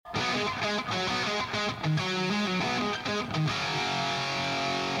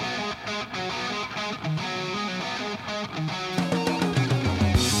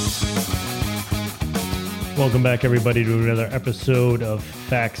Welcome back, everybody, to another episode of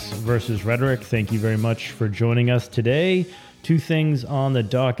Facts versus Rhetoric. Thank you very much for joining us today. Two things on the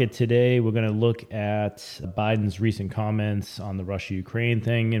docket today. We're going to look at Biden's recent comments on the Russia-Ukraine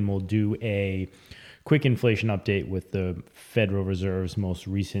thing, and we'll do a quick inflation update with the Federal Reserve's most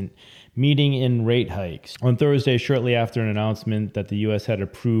recent meeting and rate hikes. On Thursday, shortly after an announcement that the U.S. had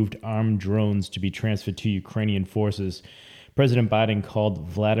approved armed drones to be transferred to Ukrainian forces, President Biden called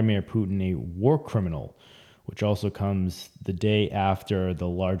Vladimir Putin a war criminal, which also comes the day after the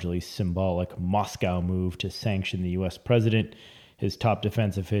largely symbolic Moscow move to sanction the U.S. president, his top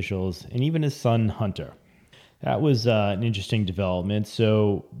defense officials, and even his son, Hunter. That was an interesting development.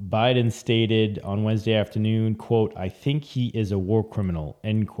 So Biden stated on Wednesday afternoon, quote, "I think he is a war criminal,"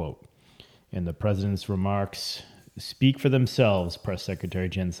 end quote. And the president's remarks speak for themselves, Press Secretary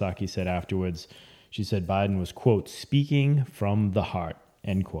Jen Psaki said afterwards. She said Biden was, quote, "speaking from the heart,"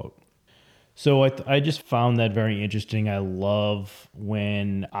 end quote. So I just found that very interesting. I love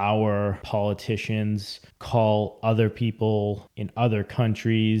when our politicians call other people in other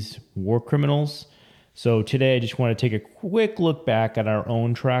countries war criminals. So today I just want to take a quick look back at our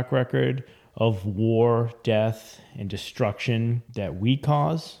own track record of war, death, and destruction that we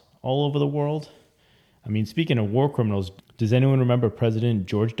cause all over the world. I mean, speaking of war criminals, does anyone remember President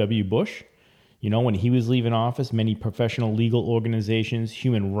George W. Bush? You know, when he was leaving office, many professional legal organizations,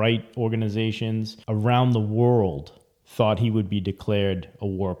 human rights organizations around the world thought he would be declared a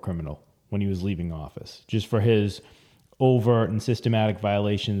war criminal when he was leaving office, just for his overt and systematic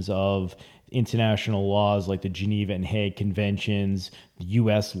violations of international laws like the Geneva and Hague Conventions, the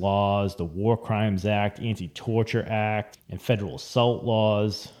U.S. laws, the War Crimes Act, Anti-Torture Act, and federal assault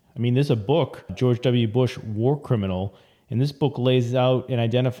laws. I mean, there's a book, George W. Bush, War Criminal, and this book lays out and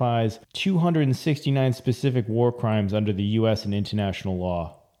identifies 269 specific war crimes under the U.S. and international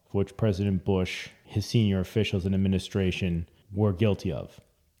law, for which President Bush, his senior officials and administration were guilty of.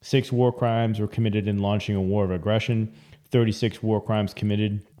 6 war crimes were committed in launching a war of aggression, 36 war crimes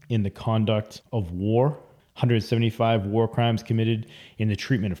committed in the conduct of war, 175 war crimes committed in the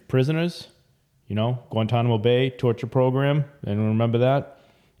treatment of prisoners, you know, Guantanamo Bay torture program, anyone remember that?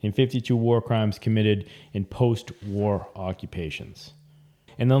 And 52 war crimes committed in post-war occupations.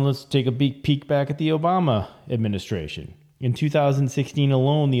 And then let's take a peek back at the Obama administration. In 2016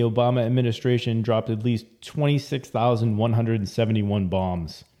 alone, the Obama administration dropped at least 26,171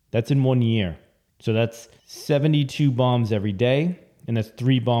 bombs. That's in 1 year. So that's 72 bombs every day, and that's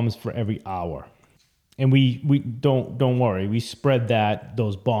 3 bombs for every hour. And we don't worry, we spread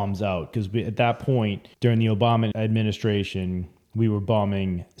those bombs out, because at that point during the Obama administration, we were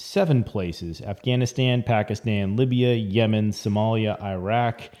bombing 7 places: Afghanistan, Pakistan, Libya, Yemen, Somalia,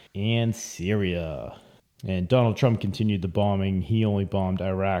 Iraq, and Syria. And Donald Trump continued the bombing. He only bombed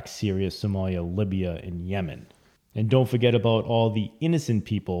Iraq, Syria, Somalia, Libya, and Yemen. And don't forget about all the innocent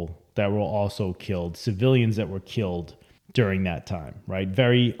people that were also killed, civilians that were killed during that time, right?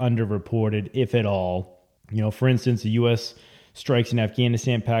 Very underreported, if at all. You know, for instance, the U.S. strikes in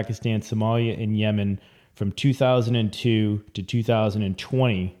Afghanistan, Pakistan, Somalia, and Yemen from 2002 to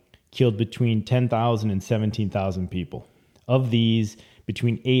 2020 killed between 10,000 and 17,000 people. Of these,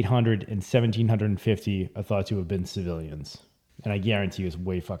 between 800 and 1,750 are thought to have been civilians. And I guarantee it's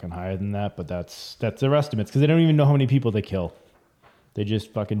way fucking higher than that, but that's their estimates, because they don't even know how many people they kill. They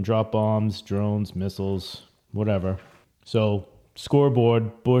just fucking drop bombs, drones, missiles, whatever. So,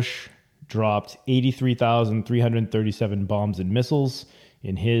 scoreboard, Bush dropped 83,337 bombs and missiles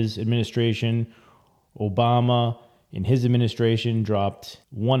in his administration. Obama, in his administration, dropped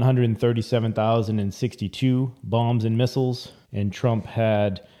 137,062 bombs and missiles, and Trump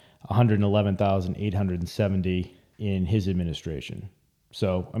had 111,870 in his administration.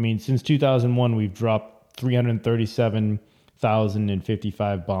 So, I mean, since 2001, we've dropped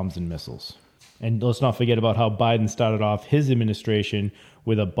 337,055 bombs and missiles. And let's not forget about how Biden started off his administration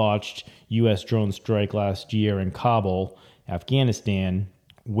with a botched U.S. drone strike last year in Kabul, Afghanistan,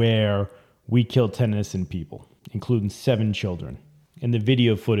 where we killed 10 innocent people, including 7 children. And the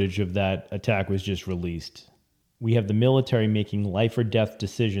video footage of that attack was just released. We have the military making life or death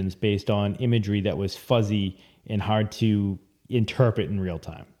decisions based on imagery that was fuzzy and hard to interpret in real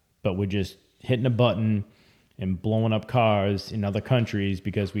time. But we're just hitting a button and blowing up cars in other countries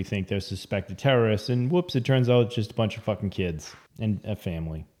because we think they're suspected terrorists. And whoops, it turns out it's just a bunch of fucking kids and a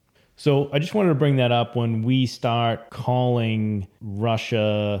family. So I just wanted to bring that up when we start calling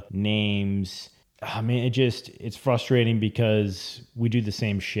Russia names. I mean, it's frustrating because we do the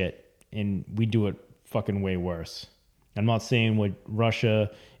same shit and we do it fucking way worse. I'm not saying what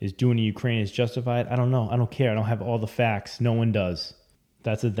Russia is doing to Ukraine is justified. I don't know. I don't care. I don't have all the facts. No one does.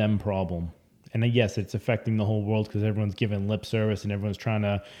 That's a them problem. And yes, it's affecting the whole world because everyone's giving lip service and everyone's trying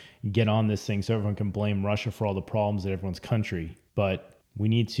to get on this thing so everyone can blame Russia for all the problems in everyone's country. But we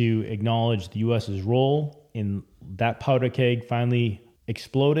need to acknowledge the U.S.'s role in that powder keg finally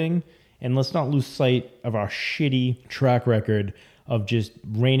exploding. And let's not lose sight of our shitty track record of just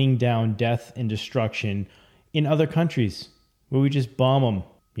raining down death and destruction in other countries where we just bomb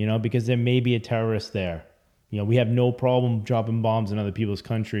them, because there may be a terrorist there. We have no problem dropping bombs in other people's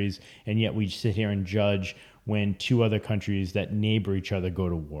countries, and yet we sit here and judge when two other countries that neighbor each other go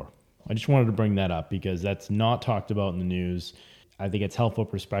to war. I just wanted to bring that up because that's not talked about in the news. I think it's helpful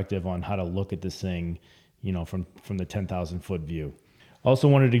perspective on how to look at this thing, from the 10,000-foot view. Also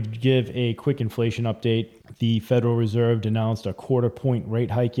wanted to give a quick inflation update. The Federal Reserve announced a quarter-point rate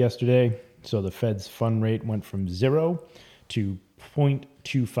hike yesterday. So the Fed's fund rate went from 0 to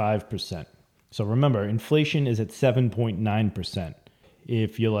 0.25%. So remember, inflation is at 7.9%.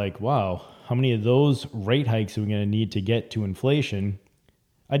 If you're like, wow, how many of those rate hikes are we going to need to get to inflation?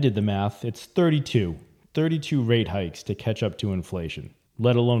 I did the math. It's 32 rate hikes to catch up to inflation,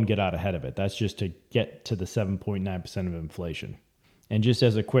 let alone get out ahead of it. That's just to get to the 7.9% of inflation. And just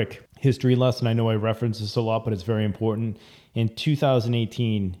as a quick history lesson, I know I reference this a lot, but it's very important. In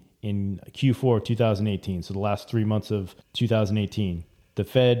 2018, in Q4 2018, so the last 3 months of 2018, the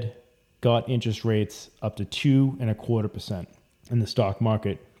Fed got interest rates up to 2.25%, and the stock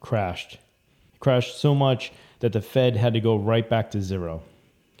market crashed. It crashed so much that the Fed had to go right back to 0.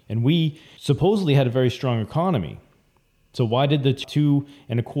 And we supposedly had a very strong economy. So why did the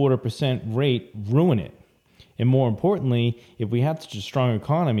 2.25% rate ruin it? And more importantly, if we had such a strong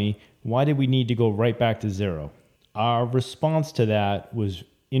economy, why did we need to go right back to 0? Our response to that was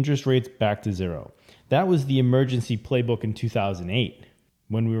interest rates back to 0. That was the emergency playbook in 2008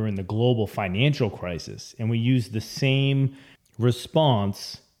 when we were in the global financial crisis. And we used the same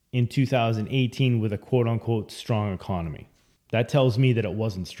response in 2018 with a quote unquote strong economy. That tells me that it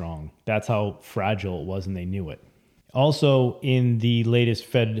wasn't strong. That's how fragile it was, and they knew it. Also, in the latest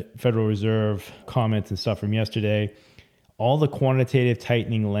Federal Reserve comments and stuff from yesterday, all the quantitative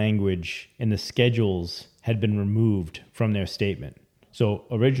tightening language in the schedules had been removed from their statement. So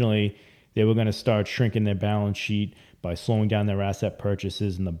originally, they were going to start shrinking their balance sheet by slowing down their asset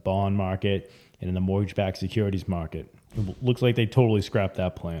purchases in the bond market and in the mortgage-backed securities market. It looks like they totally scrapped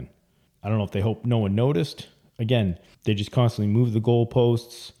that plan. I don't know if they hope no one noticed. Again, they just constantly move the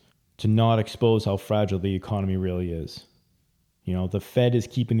goalposts to not expose how fragile the economy really is. The Fed is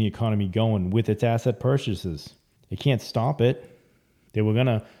keeping the economy going with its asset purchases. They can't stop it. They were going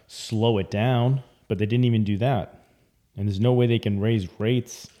to slow it down, but they didn't even do that. And there's no way they can raise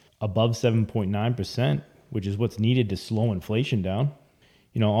rates above 7.9%, which is what's needed to slow inflation down.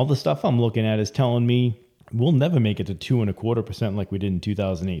 All the stuff I'm looking at is telling me we'll never make it to 2.25% like we did in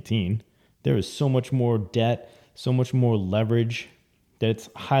 2018. There is so much more debt, so much more leverage that it's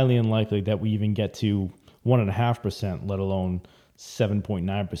highly unlikely that we even get to 1.5%, let alone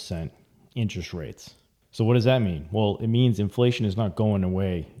 7.9% interest rates. So what does that mean? Well, it means inflation is not going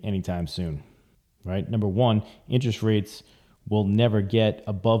away anytime soon, right? Number one, interest rates will never get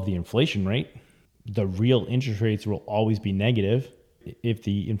above the inflation rate. The real interest rates will always be negative. If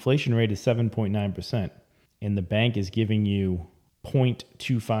the inflation rate is 7.9% and the bank is giving you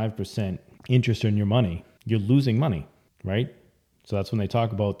 0.25% interest on your money, you're losing money, right? So that's when they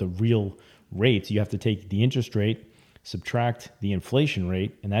talk about the real rates. You have to take the interest rate, subtract the inflation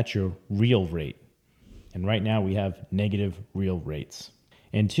rate, and that's your real rate. And right now we have negative real rates.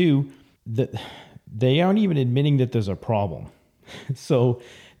 And two, they aren't even admitting that there's a problem. So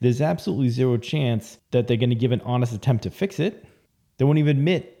there's absolutely zero chance that they're going to give an honest attempt to fix it. They won't even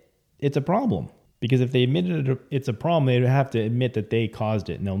admit it's a problem. Because if they admitted it's a problem, they'd have to admit that they caused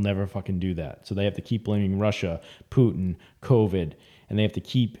it, and they'll never fucking do that. So they have to keep blaming Russia, Putin, COVID, and they have to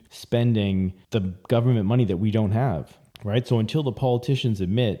keep spending the government money that we don't have, right? So until the politicians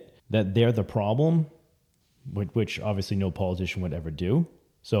admit that they're the problem, which obviously no politician would ever do.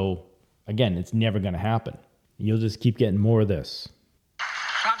 So again, it's never going to happen. You'll just keep getting more of this.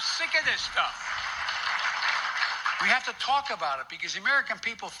 I'm sick of this stuff. We have to talk about it because the American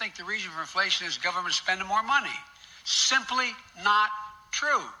people think the reason for inflation is government spending more money. Simply not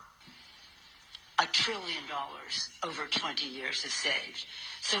true. $1 trillion over 20 years is saved.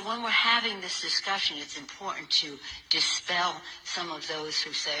 So when we're having this discussion, it's important to dispel some of those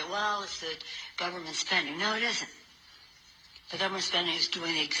who say, well, it's the government spending. No, it isn't. The government spending is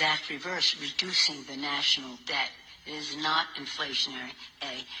doing the exact reverse, reducing the national debt It is not inflationary,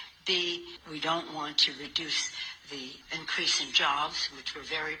 A. B, we don't want to reduce the increase in jobs, which we're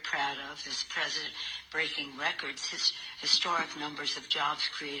very proud of. This president breaking records, historic numbers of jobs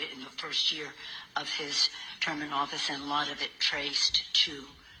created in the first year of his term in office, and a lot of it traced to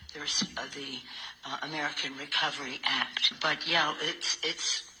the American Recovery Act. But yeah,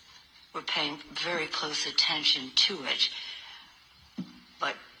 we're paying very close attention to it.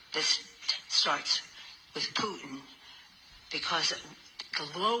 But this starts with Putin, because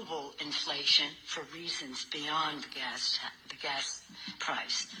global inflation, for reasons beyond the gas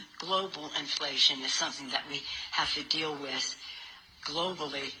price, global inflation is something that we have to deal with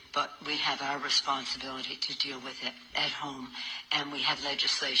globally, but we have our responsibility to deal with it at home, and we have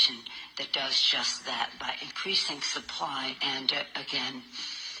legislation that does just that by increasing supply and, again,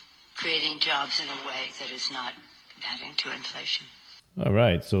 creating jobs in a way that is not adding to inflation. All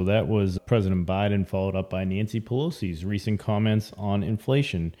right, so that was President Biden followed up by Nancy Pelosi's recent comments on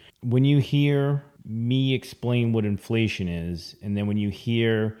inflation. When you hear me explain what inflation is, and then when you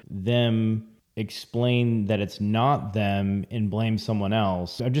hear them explain that it's not them and blame someone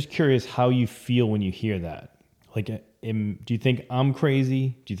else, I'm just curious how you feel when you hear that. Like, do you think I'm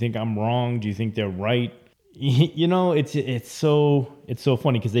crazy? Do you think I'm wrong? Do you think they're right? You know, it's so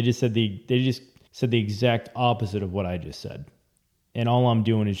funny because they just said the exact opposite of what I just said. And all I'm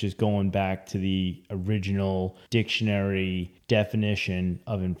doing is just going back to the original dictionary definition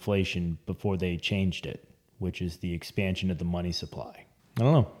of inflation before they changed it, which is the expansion of the money supply. I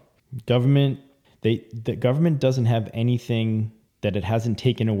don't know. The government doesn't have anything that it hasn't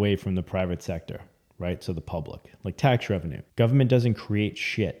taken away from the private sector, right? So the public, like tax revenue. Government doesn't create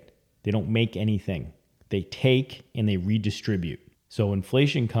shit. They don't make anything. They take and they redistribute. So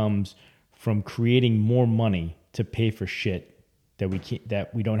inflation comes from creating more money to pay for shit that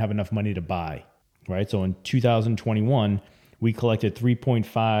we don't have enough money to buy, right? So in 2021, we collected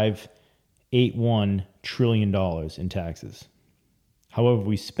 $3.581 trillion in taxes. However,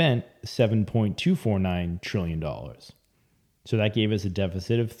 we spent $7.249 trillion. So that gave us a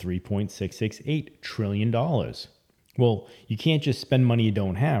deficit of $3.668 trillion. Well, you can't just spend money you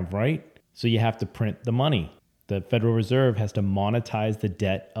don't have, right? So you have to print the money. The Federal Reserve has to monetize the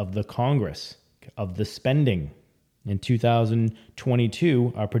debt of the Congress, of the spending. In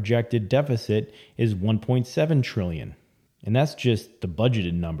 2022, our projected deficit is $1.7 trillion. And that's just the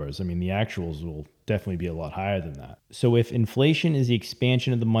budgeted numbers. I mean, the actuals will definitely be a lot higher than that. So if inflation is the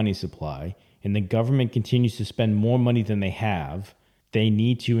expansion of the money supply and the government continues to spend more money than they have, they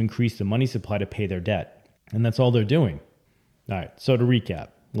need to increase the money supply to pay their debt. And that's all they're doing. All right, so to recap,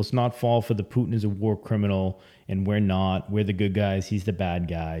 let's not fall for the Putin is a war criminal and we're not. We're the good guys. He's the bad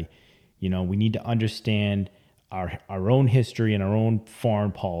guy. You know, we need to understand our own history and our own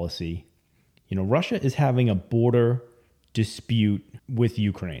foreign policy. You know, Russia is having a border dispute with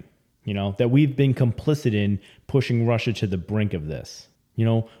Ukraine, you know, that we've been complicit in pushing Russia to the brink of this. You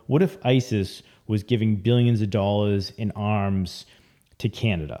know, what if ISIS was giving billions of dollars in arms to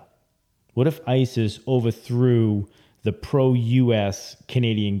Canada? What if ISIS overthrew the pro-US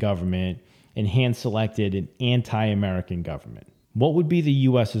Canadian government and hand-selected an anti-American government? What would be the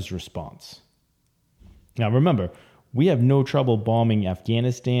US's response? Now, remember, we have no trouble bombing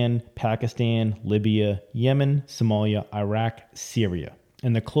Afghanistan, Pakistan, Libya, Yemen, Somalia, Iraq, Syria.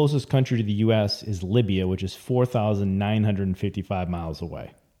 And the closest country to the U.S. is Libya, which is 4,955 miles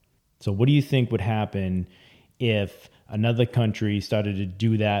away. So what do you think would happen if another country started to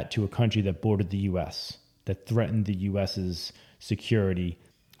do that to a country that bordered the U.S., that threatened the U.S.'s security?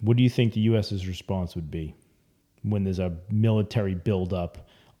 What do you think the U.S.'s response would be when there's a military buildup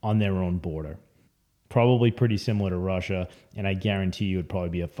on their own border? Probably pretty similar to Russia, and I guarantee you it'd probably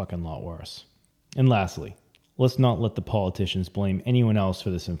be a fucking lot worse. And lastly, let's not let the politicians blame anyone else for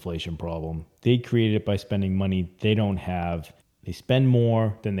this inflation problem. They created it by spending money they don't have. They spend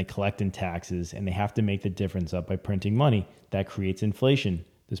more than they collect in taxes, and they have to make the difference up by printing money. That creates inflation.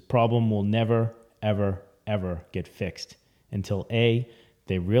 This problem will never, ever, ever get fixed until A,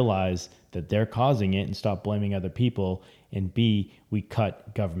 they realize that they're causing it and stop blaming other people, and B, we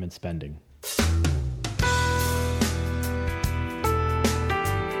cut government spending.